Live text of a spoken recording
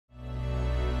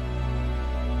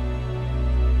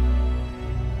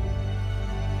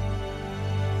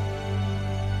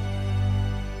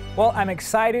Well, I'm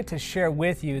excited to share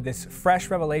with you this fresh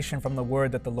revelation from the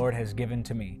Word that the Lord has given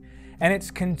to me. And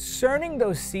it's concerning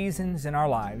those seasons in our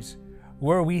lives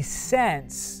where we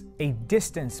sense a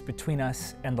distance between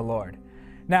us and the Lord.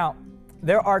 Now,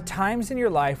 there are times in your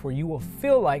life where you will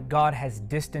feel like God has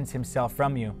distanced Himself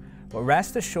from you, but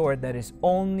rest assured that is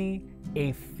only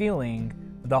a feeling.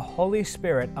 The Holy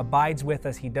Spirit abides with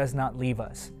us. He does not leave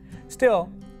us.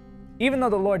 Still, even though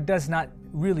the Lord does not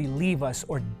really leave us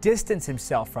or distance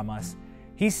Himself from us,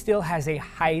 He still has a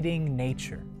hiding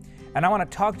nature. And I want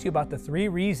to talk to you about the 3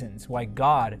 reasons why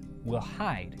God will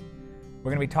hide.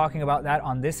 We're going to be talking about that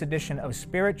on this edition of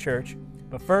Spirit Church.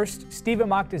 But first, Stephen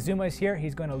Moctezuma is here.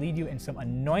 He's going to lead you in some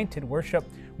anointed worship.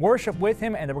 Worship with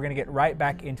him, and then we're going to get right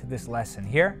back into this lesson.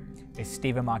 Here is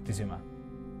Stephen Moctezuma.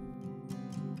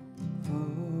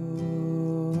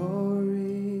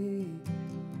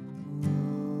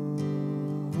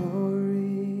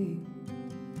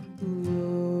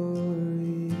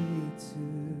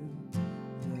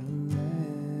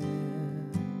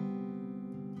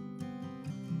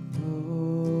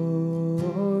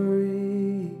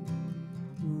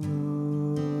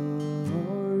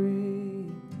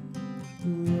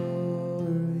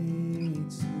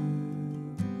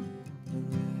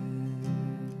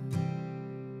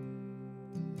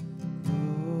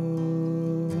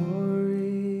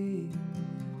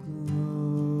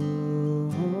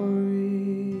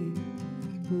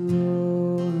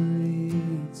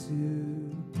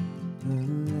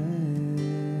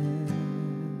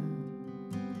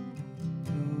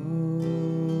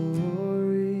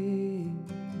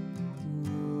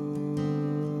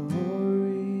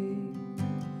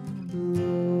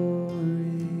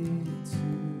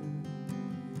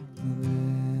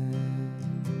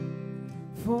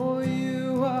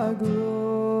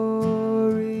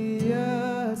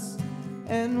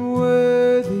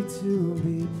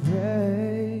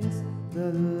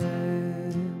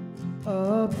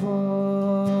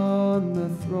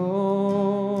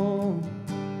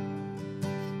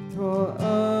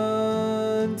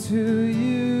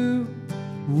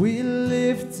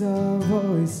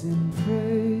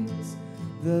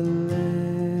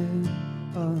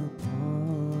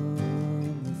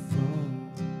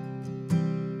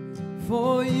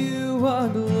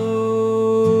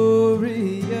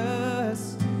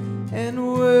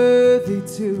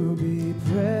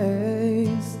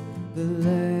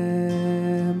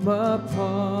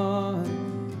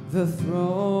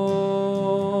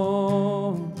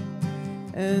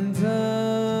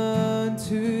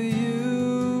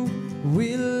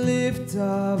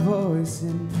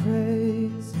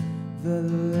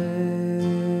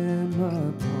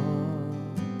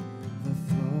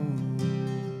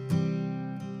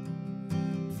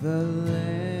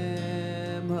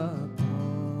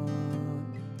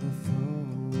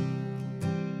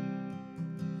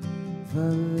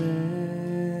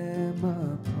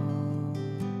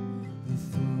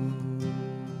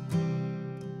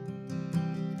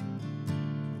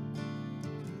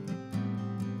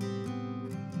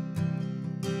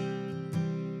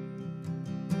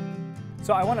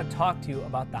 So I want to talk to you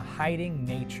about the hiding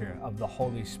nature of the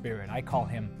Holy Spirit. I call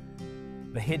Him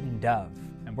the hidden dove.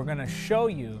 And we're going to show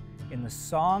you in the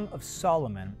Song of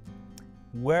Solomon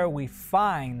where we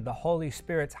find the Holy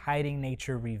Spirit's hiding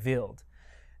nature revealed.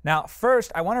 Now,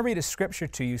 first, I want to read a scripture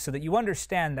to you so that you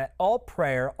understand that all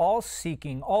prayer, all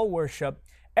seeking, all worship,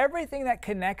 everything that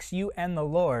connects you and the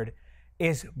Lord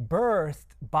is birthed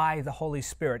by the Holy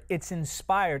Spirit. It's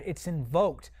inspired, it's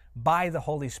invoked by the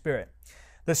Holy Spirit.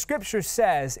 The scripture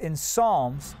says in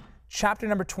Psalms chapter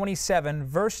number 27,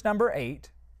 verse number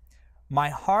 8, "My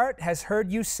heart has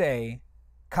heard you say,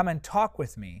 'Come and talk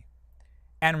with me.'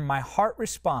 And my heart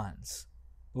responds,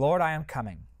 'Lord, I am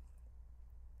coming.'"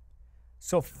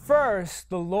 So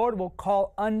first, the Lord will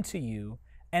call unto you,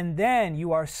 and then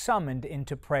you are summoned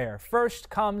into prayer. First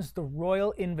comes the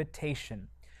royal invitation.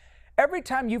 Every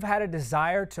time you've had a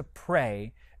desire to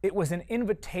pray, it was an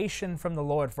invitation from the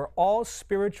Lord, for all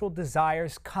spiritual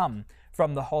desires come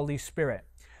from the Holy Spirit.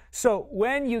 So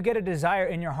when you get a desire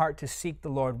in your heart to seek the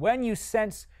Lord, when you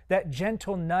sense that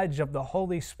gentle nudge of the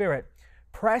Holy Spirit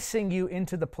pressing you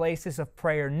into the places of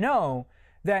prayer, know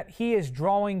that He is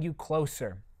drawing you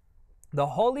closer. The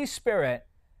Holy Spirit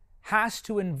has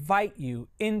to invite you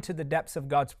into the depths of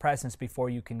God's presence before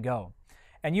you can go.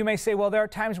 And you may say, well, there are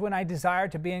times when I desire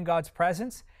to be in God's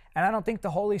presence, and I don't think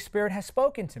the Holy Spirit has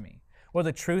spoken to me. Well,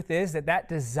 the truth is that that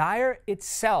desire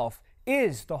itself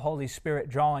is the Holy Spirit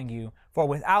drawing you, for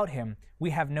without Him,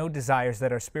 we have no desires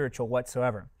that are spiritual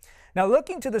whatsoever. Now,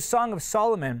 looking to the Song of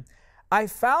Solomon, I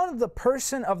found the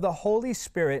person of the Holy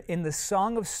Spirit in the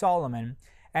Song of Solomon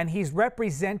and he's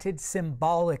represented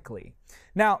symbolically.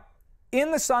 Now,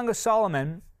 in the Song of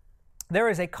Solomon, there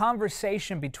is a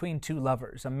conversation between two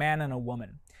lovers, a man and a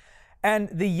woman. And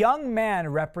the young man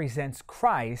represents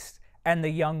Christ, and the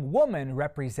young woman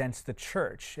represents the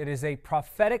church. It is a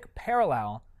prophetic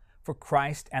parallel for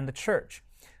Christ and the church.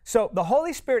 So the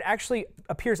Holy Spirit actually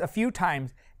appears a few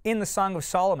times in the Song of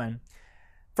Solomon.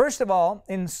 First of all,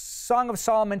 in Song of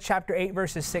Solomon chapter 8,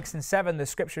 verses 6 and 7, the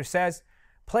scripture says,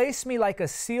 "Place me like a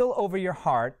seal over your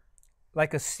heart,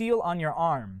 like a seal on your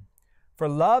arm. For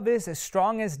love is as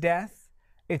strong as death,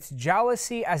 its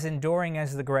jealousy as enduring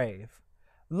as the grave.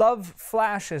 Love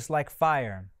flashes like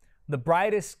fire, the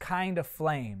brightest kind of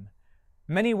flame.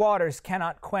 Many waters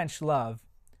cannot quench love,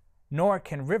 nor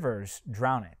can rivers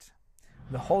drown it."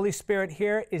 The Holy Spirit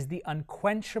here is the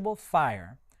unquenchable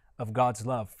fire of God's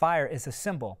love. Fire is a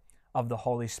symbol of the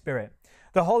Holy Spirit.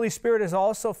 The Holy Spirit is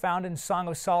also found in Song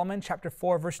of Solomon, chapter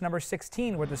 4, verse number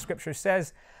 16, where the scripture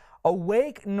says,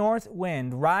 "Awake, north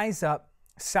wind, rise up,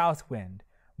 south wind,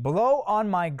 blow on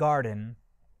my garden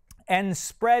and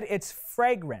spread its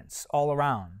fragrance all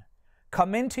around.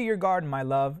 Come into your garden, my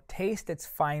love, taste its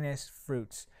finest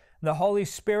fruits." The Holy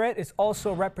Spirit is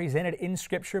also represented in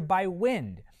Scripture by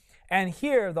wind. And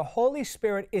here, the Holy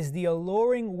Spirit is the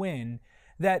alluring wind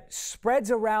that spreads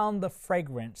around the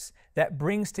fragrance that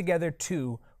brings together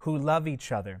two who love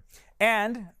each other.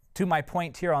 And to my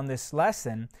point here on this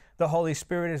lesson, the Holy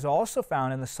Spirit is also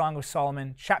found in the Song of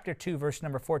Solomon, chapter 2, verse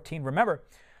number 14. Remember,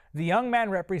 the young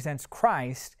man represents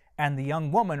Christ, and the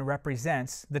young woman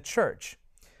represents the church.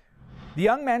 The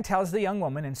young man tells the young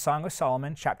woman in Song of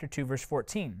Solomon, chapter 2, verse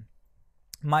 14,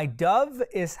 "My dove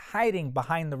is hiding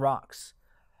behind the rocks,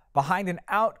 behind an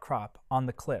outcrop on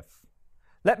the cliff.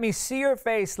 Let me see your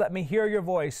face, let me hear your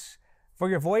voice, for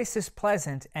your voice is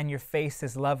pleasant and your face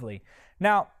is lovely."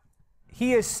 Now,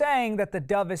 he is saying that the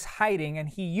dove is hiding, and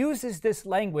he uses this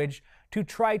language to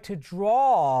try to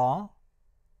draw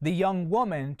the young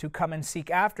woman to come and seek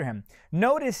after him.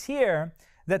 Notice here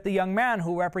that the young man,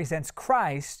 who represents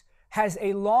Christ, has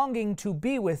a longing to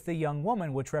be with the young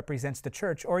woman, which represents the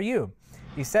church or you.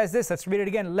 He says this, let's read it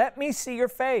again. "Let me see your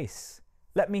face.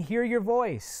 Let me hear your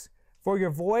voice. For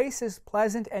your voice is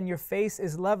pleasant and your face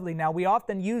is lovely." Now, we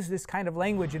often use this kind of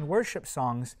language in worship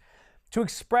songs to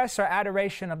express our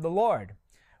adoration of the Lord.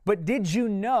 But did you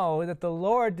know that the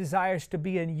Lord desires to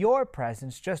be in your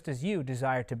presence just as you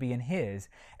desire to be in His?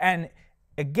 And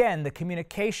again, the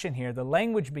communication here, the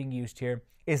language being used here,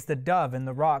 is the dove and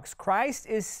the rocks. Christ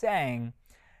is saying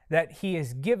that He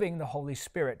is giving the Holy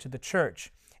Spirit to the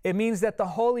church. It means that the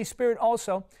Holy Spirit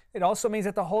it also means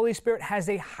that the Holy Spirit has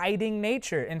a hiding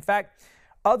nature. In fact,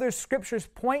 other scriptures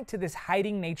point to this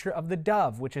hiding nature of the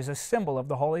dove, which is a symbol of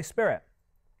the Holy Spirit.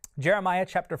 Jeremiah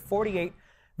chapter 48,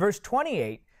 verse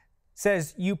 28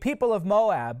 says, "You people of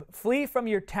Moab, flee from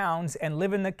your towns and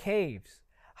live in the caves.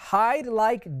 Hide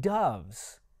like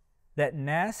doves that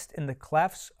nest in the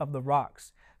clefts of the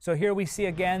rocks." So here we see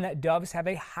again that doves have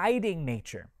a hiding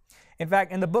nature. In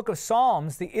fact, in the book of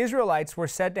Psalms, the Israelites were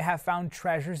said to have found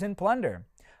treasures and plunder.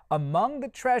 Among the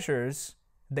treasures,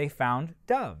 they found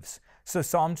doves. So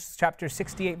Psalms chapter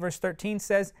 68, verse 13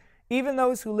 says, "Even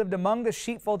those who lived among the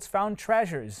sheepfolds found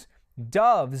treasures,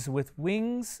 doves with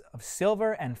wings of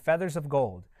silver and feathers of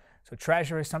gold." So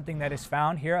treasure is something that is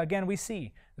found. Here again, we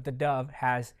see that the dove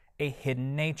has a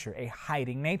hidden nature, a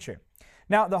hiding nature.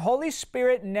 Now, the Holy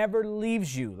Spirit never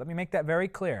leaves you. Let me make that very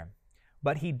clear.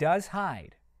 But He does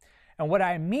hide. And what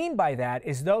I mean by that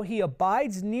is, though He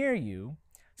abides near you,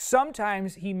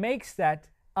 sometimes He makes that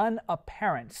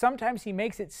unapparent. Sometimes He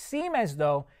makes it seem as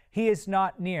though He is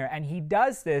not near. And He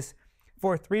does this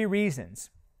for three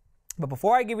reasons. But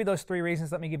before I give you those three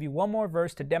reasons, let me give you one more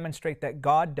verse to demonstrate that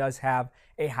God does have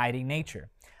a hiding nature.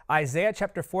 Isaiah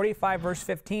chapter 45, verse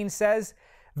 15 says,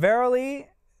 "Verily,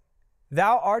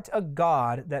 thou art a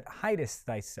God that hidest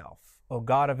thyself, O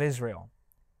God of Israel,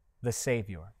 the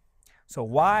Savior." So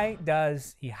why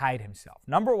does He hide Himself?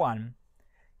 Number one,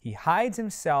 He hides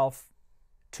Himself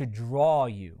to draw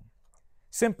you.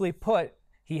 Simply put,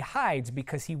 He hides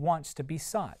because He wants to be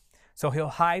sought. So He'll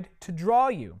hide to draw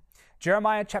you.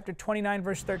 Jeremiah chapter 29,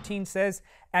 verse 13 says,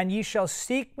 "And ye shall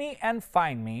seek me and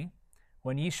find me,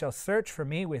 when ye shall search for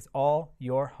me with all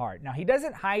your heart." Now, He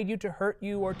doesn't hide you to hurt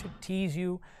you or to tease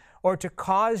you or to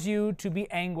cause you to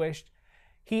be anguished.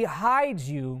 He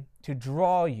hides you to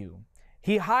draw you.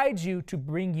 He hides you to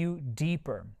bring you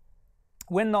deeper.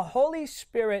 When the Holy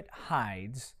Spirit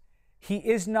hides, He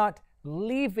is not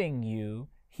leaving you,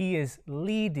 He is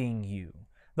leading you.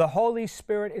 The Holy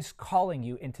Spirit is calling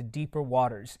you into deeper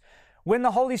waters. When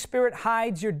the Holy Spirit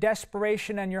hides, your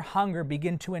desperation and your hunger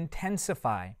begin to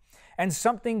intensify. and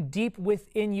something deep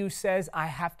within you says, I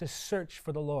have to search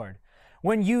for the Lord.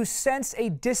 When you sense a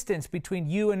distance between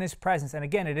you and His presence, and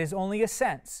again, it is only a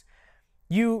sense,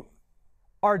 you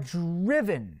are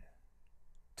driven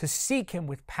to seek Him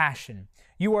with passion.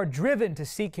 You are driven to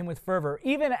seek Him with fervor.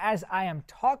 Even as I am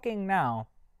talking now,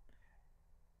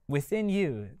 within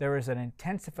you, there is an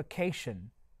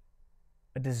intensification,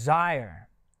 a desire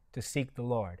to seek the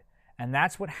Lord. And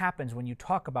that's what happens when you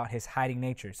talk about His hiding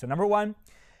nature. So number one,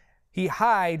 He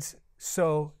hides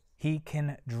so He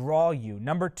can draw you.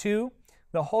 Number two,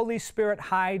 the Holy Spirit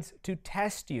hides to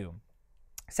test you.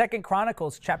 2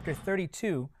 Chronicles chapter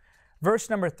 32, verse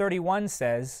number 31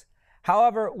 says,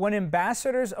 however, when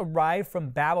ambassadors arrived from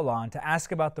Babylon to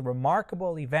ask about the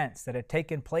remarkable events that had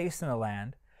taken place in the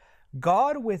land,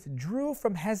 God withdrew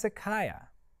from Hezekiah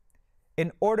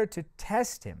in order to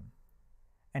test him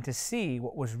and to see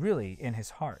what was really in his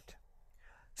heart.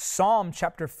 Psalm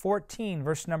chapter 14,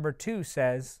 verse number 2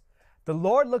 says, the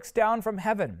Lord looks down from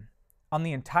heaven on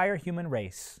the entire human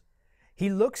race. He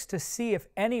looks to see if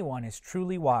anyone is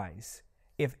truly wise,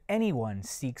 if anyone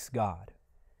seeks God.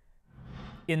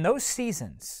 In those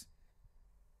seasons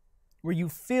where you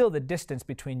feel the distance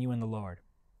between you and the Lord,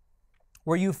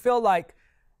 where you feel like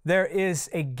there is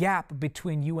a gap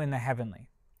between you and the heavenly,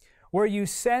 where you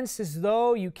sense as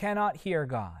though you cannot hear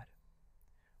God,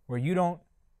 where you don't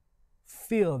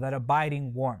feel that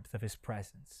abiding warmth of His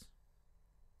presence,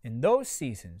 in those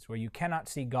seasons where you cannot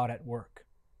see God at work,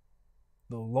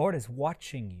 the Lord is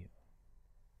watching you.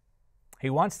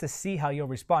 He wants to see how you'll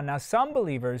respond. Now, some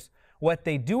believers, what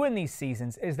they do in these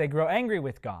seasons is they grow angry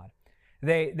with God.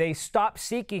 They stop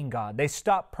seeking God. They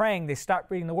stop praying. They stop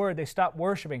reading the Word. They stop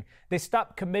worshiping. They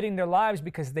stop committing their lives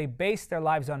because they base their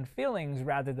lives on feelings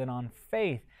rather than on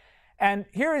faith. And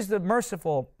here is the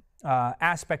merciful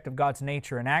aspect of God's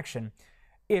nature and action.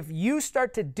 If you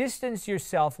start to distance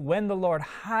yourself when the Lord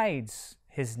hides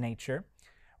His nature,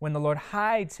 when the Lord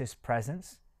hides His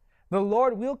presence, the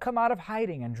Lord will come out of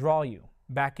hiding and draw you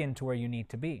back into where you need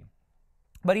to be.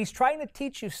 But He's trying to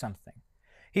teach you something.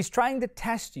 He's trying to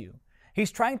test you.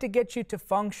 He's trying to get you to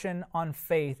function on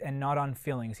faith and not on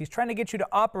feelings. He's trying to get you to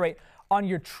operate on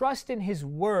your trust in His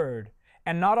Word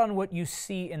and not on what you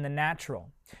see in the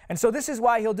natural. And so this is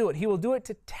why He'll do it. He will do it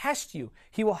to test you.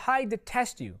 He will hide to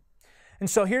test you. And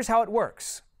so here's how it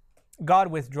works. God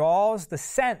withdraws the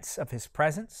sense of His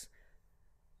presence.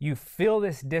 You feel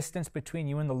this distance between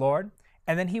you and the Lord,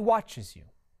 and then He watches you.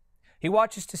 He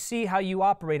watches to see how you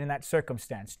operate in that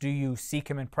circumstance. Do you seek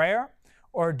Him in prayer,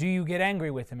 or do you get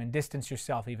angry with Him and distance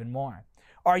yourself even more?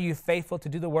 Are you faithful to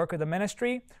do the work of the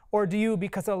ministry, or do you,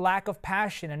 because of lack of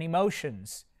passion and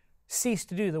emotions, cease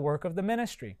to do the work of the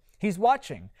ministry? He's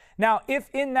watching. Now, if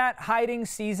in that hiding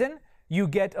season you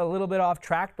get a little bit off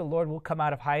track, the Lord will come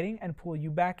out of hiding and pull you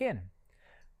back in.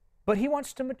 But He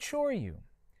wants to mature you.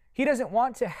 He doesn't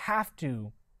want to have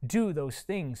to do those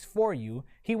things for you.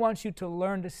 He wants you to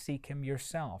learn to seek Him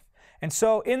yourself. And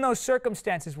so in those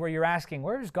circumstances where you're asking,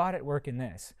 where is God at work in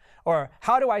this? Or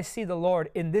how do I see the Lord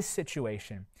in this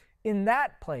situation? In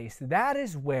that place, that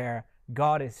is where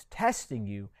God is testing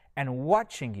you and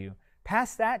watching you.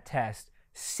 Pass that test,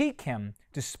 seek Him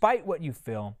despite what you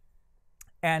feel,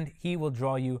 and He will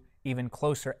draw you even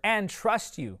closer and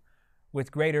trust you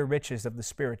with greater riches of the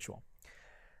spiritual.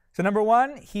 So number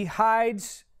one, He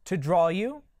hides to draw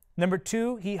you. Number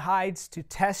two, He hides to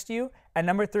test you. And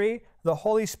number three, the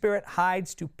Holy Spirit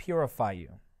hides to purify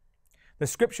you. The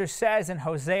Scripture says in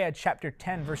Hosea chapter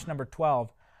 10, verse number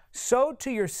 12, sow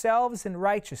to yourselves in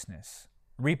righteousness,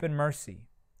 reap in mercy.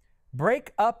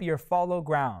 Break up your fallow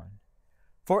ground,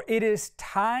 for it is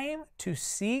time to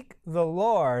seek the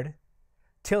Lord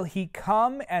till He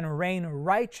come and rain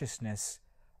righteousness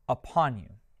upon you.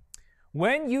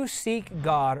 When you seek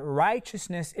God,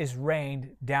 righteousness is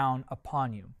rained down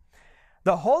upon you.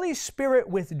 The Holy Spirit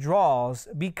withdraws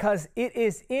because it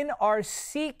is in our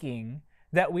seeking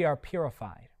that we are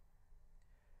purified.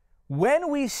 When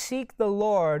we seek the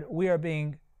Lord, we are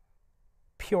being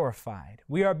purified.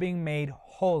 We are being made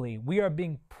holy. We are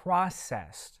being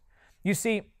processed. You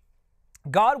see,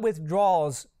 God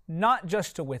withdraws not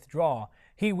just to withdraw.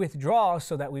 He withdraws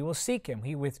so that we will seek Him.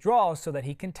 He withdraws so that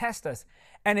He can test us.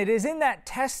 And it is in that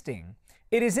testing,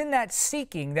 it is in that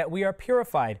seeking that we are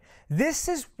purified. This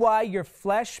is why your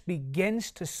flesh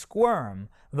begins to squirm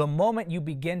the moment you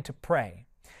begin to pray.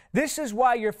 This is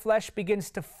why your flesh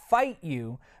begins to fight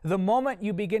you the moment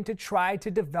you begin to try to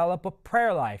develop a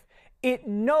prayer life. It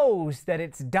knows that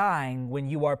it's dying when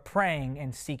you are praying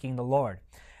and seeking the Lord.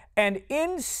 And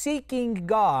in seeking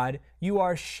God, you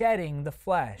are shedding the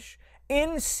flesh.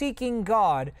 In seeking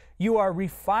God, you are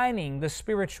refining the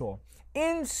spiritual.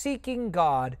 In seeking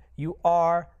God, you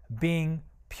are being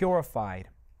purified.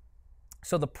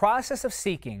 So the process of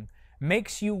seeking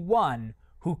makes you one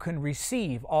who can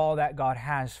receive all that God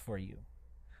has for you.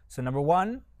 So number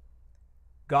one,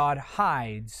 God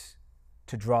hides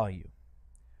to draw you.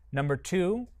 Number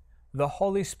two, the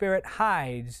Holy Spirit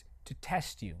hides to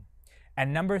test you.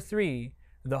 And number three,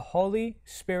 the Holy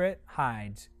Spirit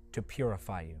hides to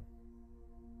purify you.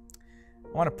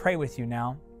 I want to pray with you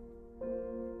now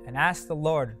and ask the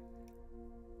Lord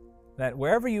that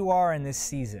wherever you are in this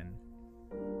season,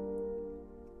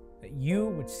 that you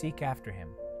would seek after Him.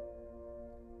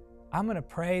 I'm going to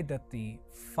pray that the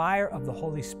fire of the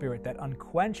Holy Spirit, that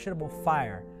unquenchable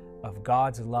fire of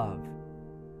God's love,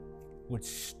 would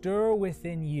stir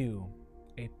within you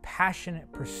a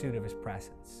passionate pursuit of His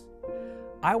presence.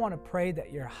 I want to pray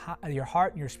that your heart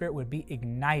and your spirit would be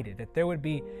ignited, that there would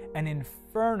be an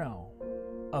inferno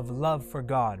of love for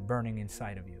God burning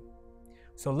inside of you.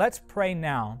 So let's pray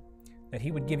now that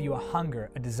He would give you a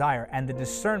hunger, a desire, and the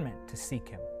discernment to seek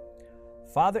Him.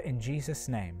 Father, in Jesus'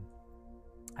 name,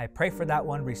 I pray for that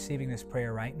one receiving this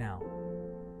prayer right now.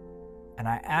 And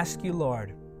I ask you,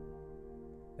 Lord,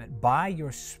 that by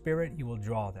your Spirit you will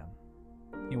draw them,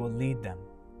 you will lead them,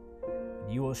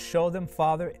 and you will show them,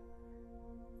 Father,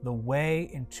 the way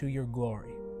into your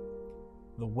glory,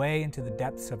 the way into the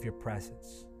depths of your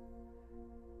presence.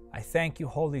 I thank you,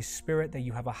 Holy Spirit, that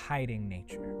you have a hiding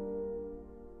nature.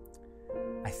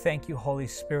 I thank you, Holy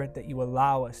Spirit, that you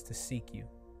allow us to seek you.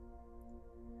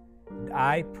 And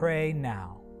I pray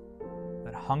now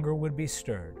that hunger would be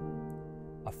stirred,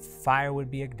 a fire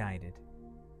would be ignited,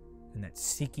 and that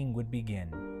seeking would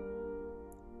begin.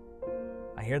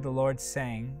 I hear the Lord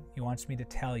saying, He wants me to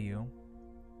tell you,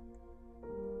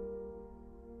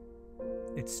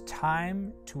 it's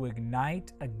time to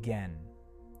ignite again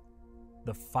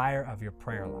the fire of your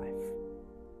prayer life.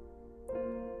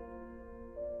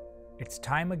 It's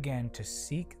time again to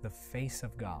seek the face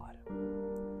of God.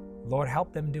 Lord,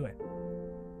 help them do it.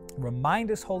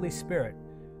 Remind us, Holy Spirit,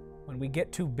 when we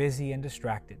get too busy and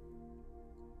distracted.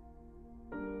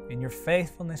 In your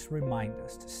faithfulness, remind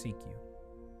us to seek you.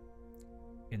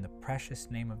 In the precious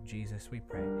name of Jesus we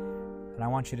pray. And I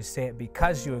want you to say it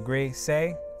because you agree.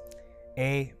 Say,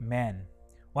 Amen.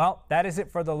 Well, that is it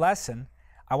for the lesson.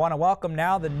 I want to welcome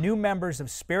now the new members of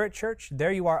Spirit Church.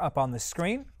 There you are up on the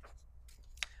screen.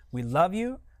 We love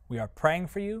you. We are praying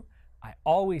for you. I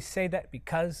always say that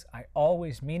because I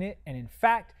always mean it. And in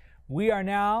fact, we are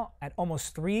now at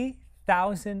almost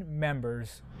 3,000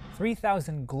 members,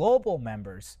 3,000 global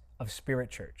members of Spirit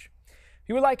Church. If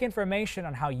you would like information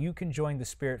on how you can join the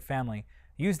Spirit family,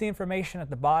 use the information at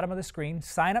the bottom of the screen.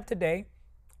 Sign up today.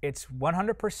 It's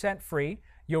 100% free.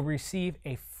 You'll receive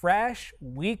a fresh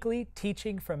weekly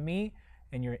teaching from me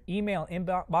in your email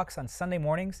inbox on Sunday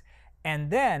mornings.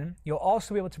 And then you'll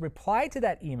also be able to reply to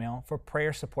that email for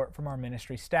prayer support from our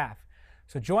ministry staff.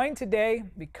 So join today,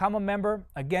 become a member.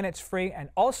 Again, it's free. And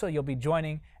also you'll be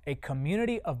joining a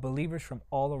community of believers from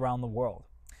all around the world.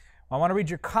 I want to read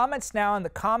your comments now. And the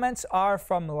comments are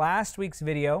from last week's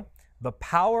video, The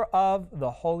Power of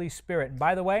the Holy Spirit. And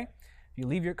by the way, if you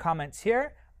leave your comments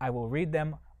here, I will read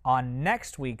them on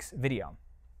next week's video.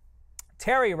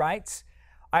 Terry writes,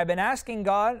 I've been asking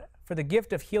God for the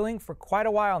gift of healing for quite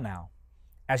a while now.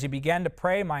 As you began to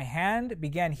pray, my hand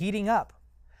began heating up.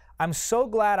 I'm so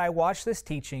glad I watched this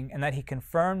teaching and that He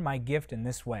confirmed my gift in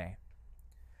this way.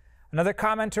 Another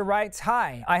commenter writes,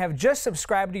 Hi, I have just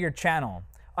subscribed to your channel.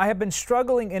 I have been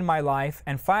struggling in my life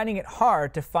and finding it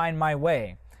hard to find my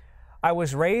way. I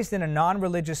was raised in a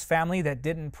non-religious family that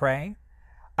didn't pray.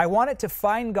 I wanted to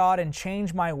find God and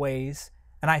change my ways,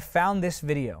 and I found this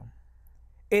video.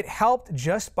 It helped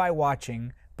just by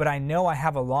watching, but I know I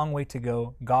have a long way to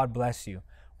go. God bless you.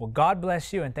 Well, God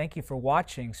bless you, and thank you for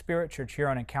watching Spirit Church here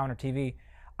on Encounter TV.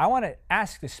 I want to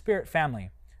ask the Spirit family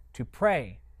to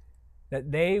pray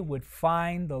that they would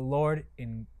find the Lord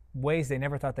in ways they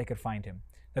never thought they could find Him,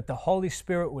 that the Holy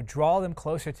Spirit would draw them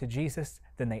closer to Jesus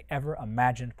than they ever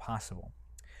imagined possible.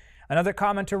 Another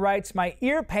commenter writes, my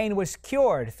ear pain was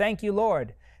cured. Thank you,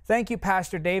 Lord. Thank you,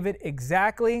 Pastor David.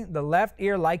 Exactly the left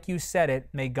ear like you said it.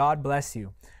 May God bless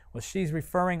you. Well, she's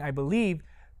referring, I believe,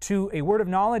 to a word of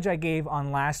knowledge I gave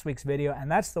on last week's video. And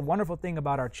that's the wonderful thing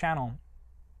about our channel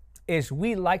is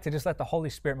we like to just let the Holy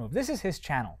Spirit move. This is His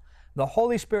channel. The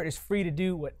Holy Spirit is free to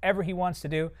do whatever He wants to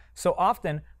do. So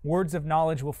often, words of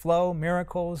knowledge will flow,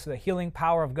 miracles, the healing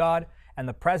power of God, and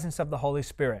the presence of the Holy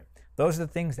Spirit. Those are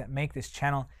the things that make this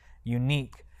channel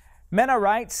unique. Mena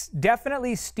writes,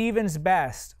 definitely Stephen's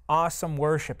best. Awesome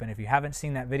worship. And if you haven't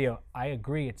seen that video, I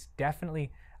agree. It's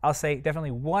definitely, I'll say,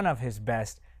 definitely one of his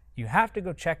best. You have to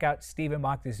go check out Stephen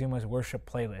Moctezuma's worship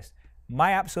playlist.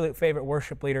 my absolute favorite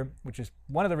worship leader, which is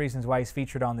one of the reasons why he's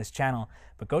featured on this channel.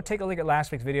 But go take a look at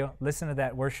last week's video, listen to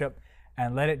that worship,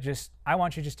 and I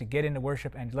want you just to get into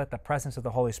worship and let the presence of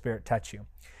the Holy Spirit touch you.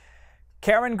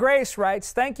 Karen Grace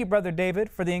writes, "Thank you, Brother David,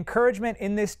 for the encouragement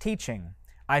in this teaching.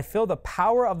 I feel the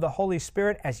power of the Holy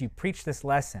Spirit as you preach this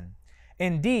lesson.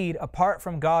 Indeed, apart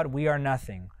from God, we are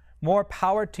nothing. More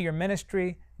power to your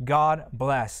ministry. God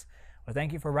bless." Well,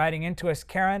 thank you for writing into us,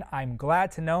 Karen. I'm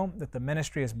glad to know that the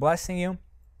ministry is blessing you.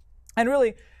 And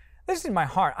really, this is my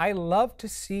heart. I love to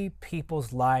see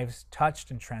people's lives touched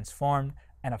and transformed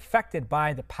and affected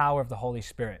by the power of the Holy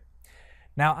Spirit.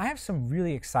 Now, I have some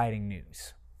really exciting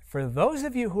news. For those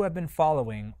of you who have been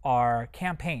following our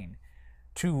campaign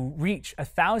to reach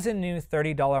 1,000 new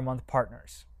 $30 a month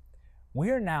partners, we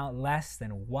are now less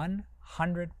than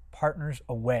 100 partners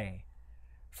away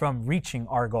from reaching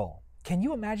our goal. Can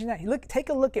you imagine that? Take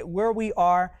a look at where we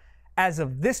are as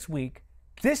of this week.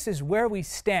 This is where we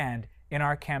stand in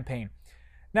our campaign.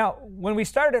 Now, when we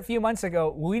started a few months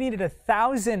ago, we needed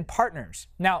 1,000 partners.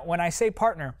 Now, when I say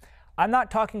partner, I'm not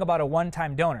talking about a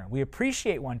one-time donor. We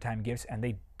appreciate one-time gifts, and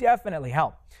they definitely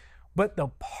help. But the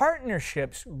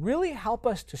partnerships really help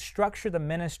us to structure the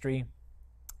ministry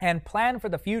and plan for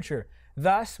the future,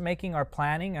 thus making our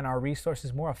planning and our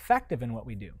resources more effective in what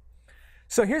we do.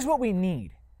 So here's what we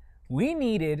need. We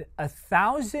needed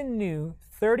 1,000 new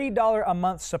 $30 a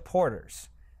month supporters,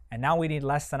 and now we need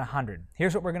less than 100.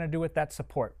 Here's what we're going to do with that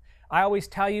support. I always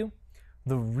tell you,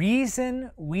 the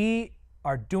reason we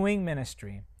are doing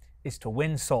ministry is to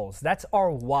win souls. That's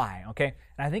our why, okay?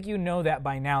 And I think you know that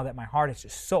by now, that my heart is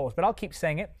just souls, but I'll keep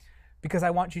saying it because I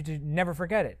want you to never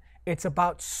forget it. It's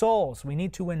about souls. We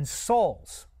need to win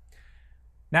souls.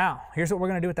 Now, here's what we're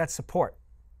going to do with that support.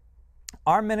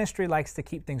 Our ministry likes to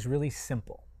keep things really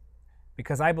simple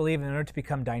because I believe in order to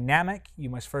become dynamic, you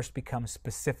must first become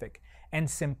specific. And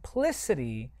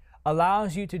simplicity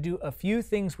allows you to do a few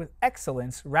things with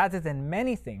excellence rather than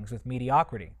many things with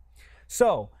mediocrity.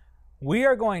 So, we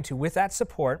are going to, with that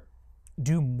support,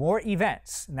 do more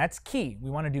events, and that's key.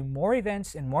 We want to do more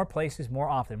events in more places more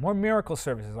often, more miracle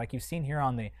services like you've seen here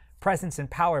on the Presence and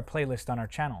Power playlist on our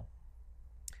channel.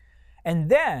 And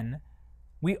then,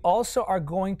 we also are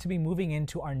going to be moving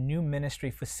into our new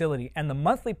ministry facility, and the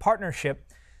monthly partnership,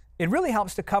 it really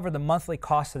helps to cover the monthly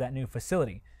cost of that new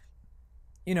facility.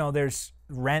 You know, there's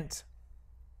rent,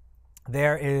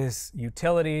 there is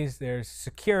utilities, there's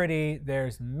security,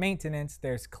 there's maintenance,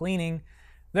 there's cleaning.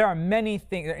 There are many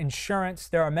things, insurance,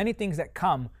 there are many things that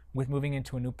come with moving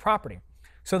into a new property.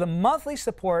 So the monthly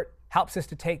support helps us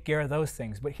to take care of those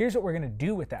things. But here's what we're going to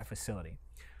do with that facility.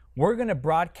 We're going to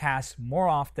broadcast more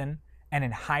often and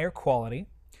in higher quality.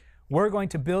 We're going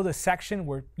to build a section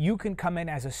where you can come in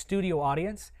as a studio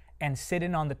audience and sit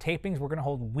in on the tapings. We're going to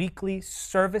hold weekly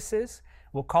services.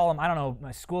 We'll call them, I don't know,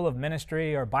 a school of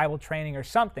ministry or Bible training or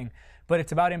something, but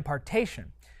it's about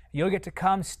impartation. You'll get to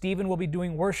come. Stephen will be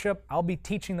doing worship. I'll be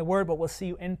teaching the word, but we'll see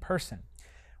you in person.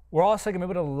 We're also going to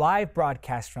be able to live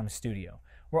broadcast from studio.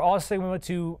 We're also going to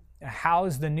be able to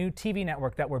house the new TV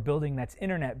network that we're building that's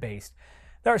internet-based.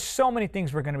 There are so many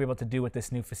things we're going to be able to do with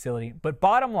this new facility, but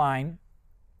bottom line,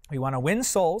 we want to win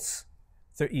souls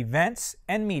through events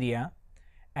and media,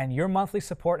 and your monthly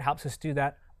support helps us do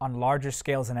that on larger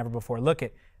scales than ever before. Look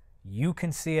it, you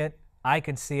can see it, I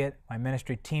can see it, my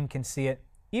ministry team can see it,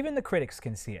 even the critics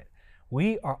can see it.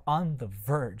 We are on the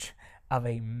verge of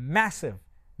a massive,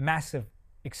 massive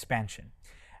expansion.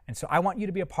 And so I want you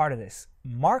to be a part of this.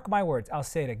 Mark my words, I'll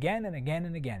say it again and again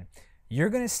and again. You're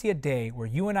going to see a day where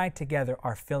you and I together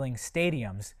are filling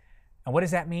stadiums. And what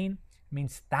does that mean? It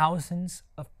means thousands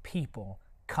of people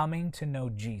coming to know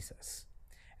Jesus.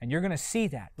 And you're going to see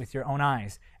that with your own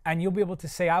eyes. And you'll be able to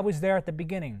say, I was there at the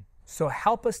beginning. So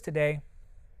help us today.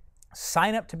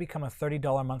 Sign up to become a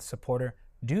 $30 a month supporter.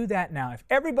 Do that now. If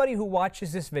everybody who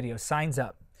watches this video signs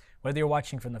up, whether you're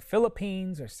watching from the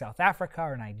Philippines or South Africa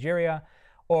or Nigeria,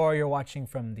 or you're watching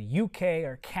from the UK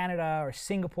or Canada or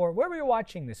Singapore, wherever you're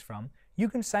watching this from, you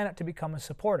can sign up to become a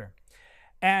supporter.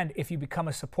 And if you become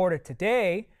a supporter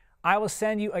today, I will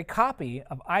send you a copy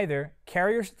of either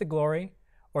Carriers of the Glory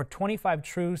or 25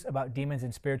 Truths About Demons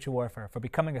and Spiritual Warfare. For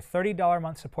becoming a $30 a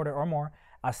month supporter or more,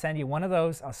 I'll send you one of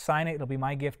those. I'll sign it. It'll be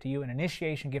my gift to you, an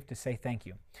initiation gift to say thank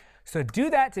you. So do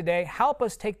that today. Help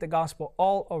us take the gospel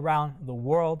all around the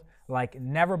world like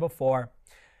never before.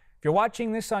 If you're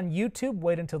watching this on YouTube,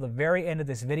 wait until the very end of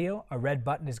this video. A red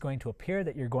button is going to appear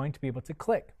that you're going to be able to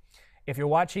click. If you're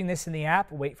watching this in the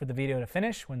app, wait for the video to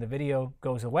finish. When the video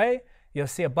goes away, you'll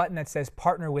see a button that says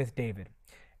Partner with David.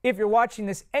 If you're watching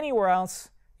this anywhere else,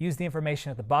 use the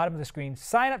information at the bottom of the screen.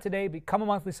 Sign up today, become a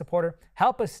monthly supporter.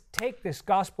 Help us take this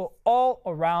gospel all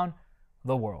around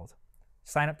the world.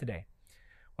 Sign up today.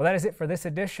 Well, that is it for this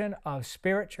edition of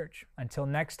Spirit Church. Until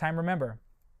next time, remember,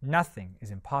 nothing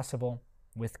is impossible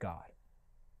with God.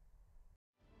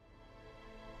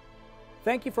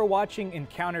 Thank you for watching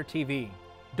Encounter TV.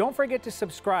 Don't forget to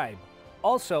subscribe.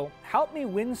 Also, help me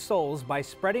win souls by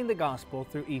spreading the gospel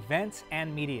through events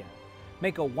and media.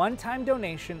 Make a one-time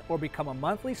donation or become a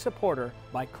monthly supporter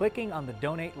by clicking on the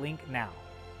donate link now.